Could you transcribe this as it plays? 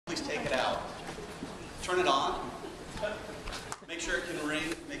take it out. Turn it on. Make sure it can ring.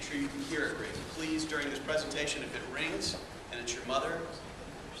 Make sure you can hear it ring. Please, during this presentation, if it rings and it's your mother,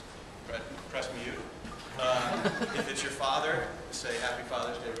 press mute. If it's your father, say Happy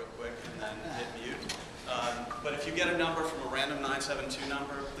Father's Day real quick and then hit mute. But if you get a number from a random 972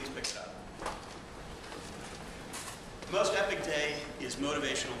 number, please pick it up. The most epic day is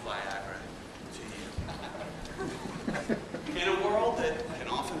motivational Viagra to you. In a world that can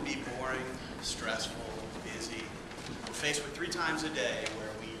often be boring, stressful, busy, we're faced with 3 times a day where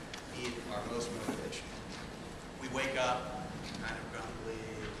we need our most motivation. We wake up kind of grumbly,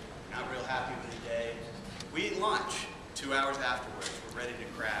 not real happy with the day. We eat lunch 2 hours afterwards. We're ready to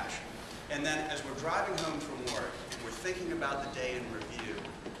crash. And then as we're driving home from work and we're thinking about the day in review,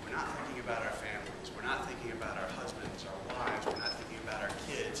 we're not thinking about our families. We're not thinking about our husbands, our wives. We're not thinking about our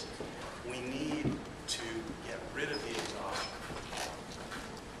kids. We need to get rid of the exhaustion.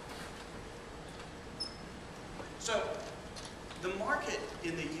 So the market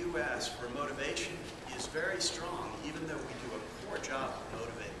in the U.S. for motivation is very strong, even though we do a poor job of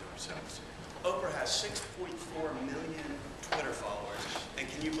motivating ourselves. Oprah has 6.4 million Twitter followers, and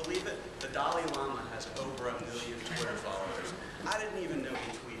can you believe it? The Dalai Lama has over 1 million Twitter followers. I didn't even know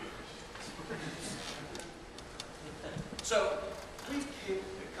he tweeted. So we've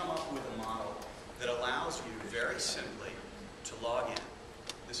come up with a model that allows you very simply to log in.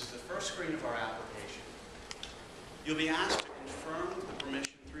 This is the first screen of our application. You'll be asked to confirm the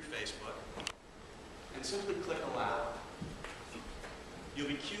permission through Facebook and simply click Allow. You'll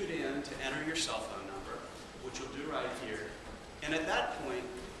be cued in to enter your cell phone number, which you'll do right here. And at that point,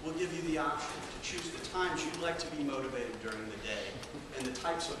 we'll give you the option to choose the times you'd like to be motivated during the day and the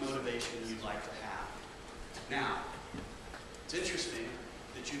types of motivation you'd like to have. Now, it's interesting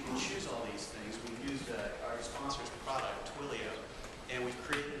that you can choose all these things. We've used our sponsor's product, Twilio, and we've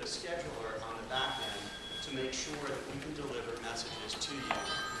created a scheduler on the back end to make sure that we can deliver messages to you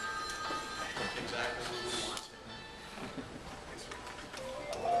exactly when we want to.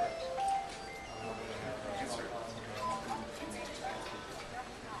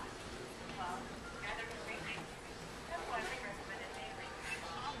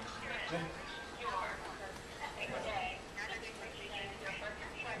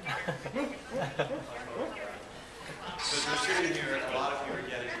 So as we're sitting here, a lot of you are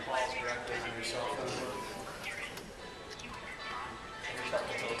getting calls directly on your cell phone.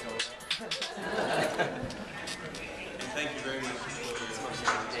 And thank you very much.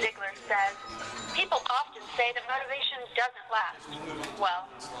 Stickler says, people often say that motivation doesn't last. Well,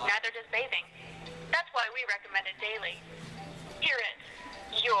 neither does bathing. That's why we recommend it daily. Here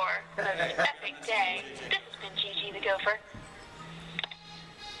is your most epic day. This has been Gigi the Gopher.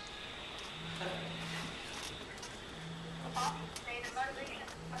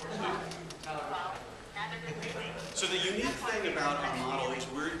 So the unique thing about our model is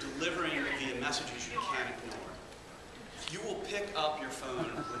we're delivering via messages you can't ignore. You will pick up your phone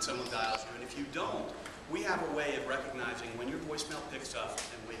when someone dials you, and if you don't, we have a way of recognizing when your voicemail picks up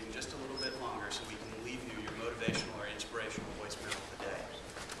and waiting just a little bit longer so we can leave you your motivational or inspirational voicemail of the day.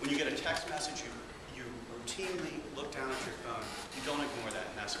 When you get a text message, you routinely look down at your phone. You don't ignore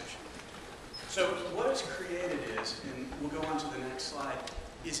that message. So what it's created is, and we'll go on to the next slide,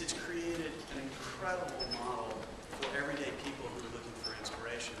 is it's created an incredible model for everyday people who are looking for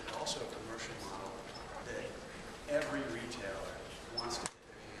inspiration, and also a commercial model that every retailer wants to get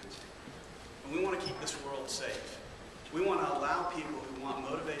their hands on. And we want to keep this world safe. We want to allow people who want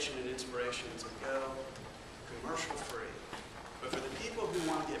motivation and inspiration to go commercial free. But for the people who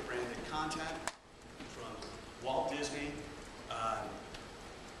want to get branded content from Walt Disney,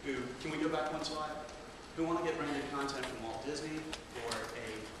 can we go back one slide? Who want to get branded content from Walt Disney or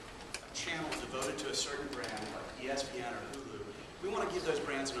a channel devoted to a certain brand like ESPN or Hulu, we want to give those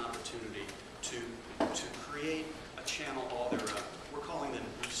brands an opportunity to create a channel all their own. We're calling them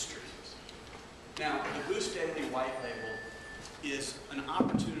Boost Streams. Now, the Boost Daily White Label is an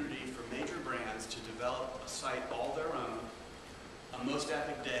opportunity for major brands to develop a site all their own, a most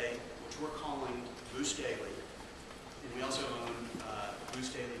epic day, which we're calling Boost Daily. And we also own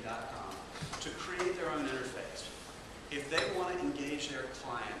boostdaily.com, to create their own interface. If they want to engage their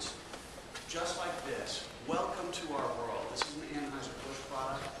clients just like this, welcome to our world. This is an Anheuser-Busch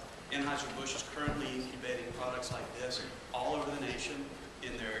product. Anheuser-Busch is currently incubating products like this all over the nation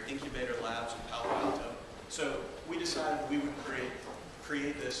in their incubator labs in Palo Alto. So we decided we would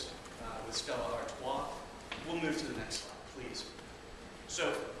create this with Stella Artois. We'll move to the next slide, please.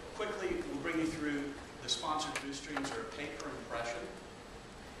 So quickly, we'll bring you through the sponsored Boost Streams are a paper impression.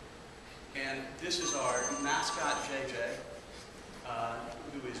 And this is our mascot, JJ,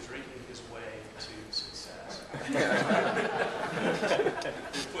 who is drinking We'll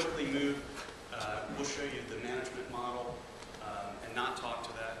quickly move, we'll show you the management model and not talk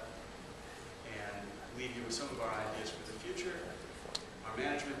to that, and leave you with some of our ideas for the future. Our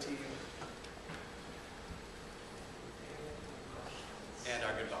management team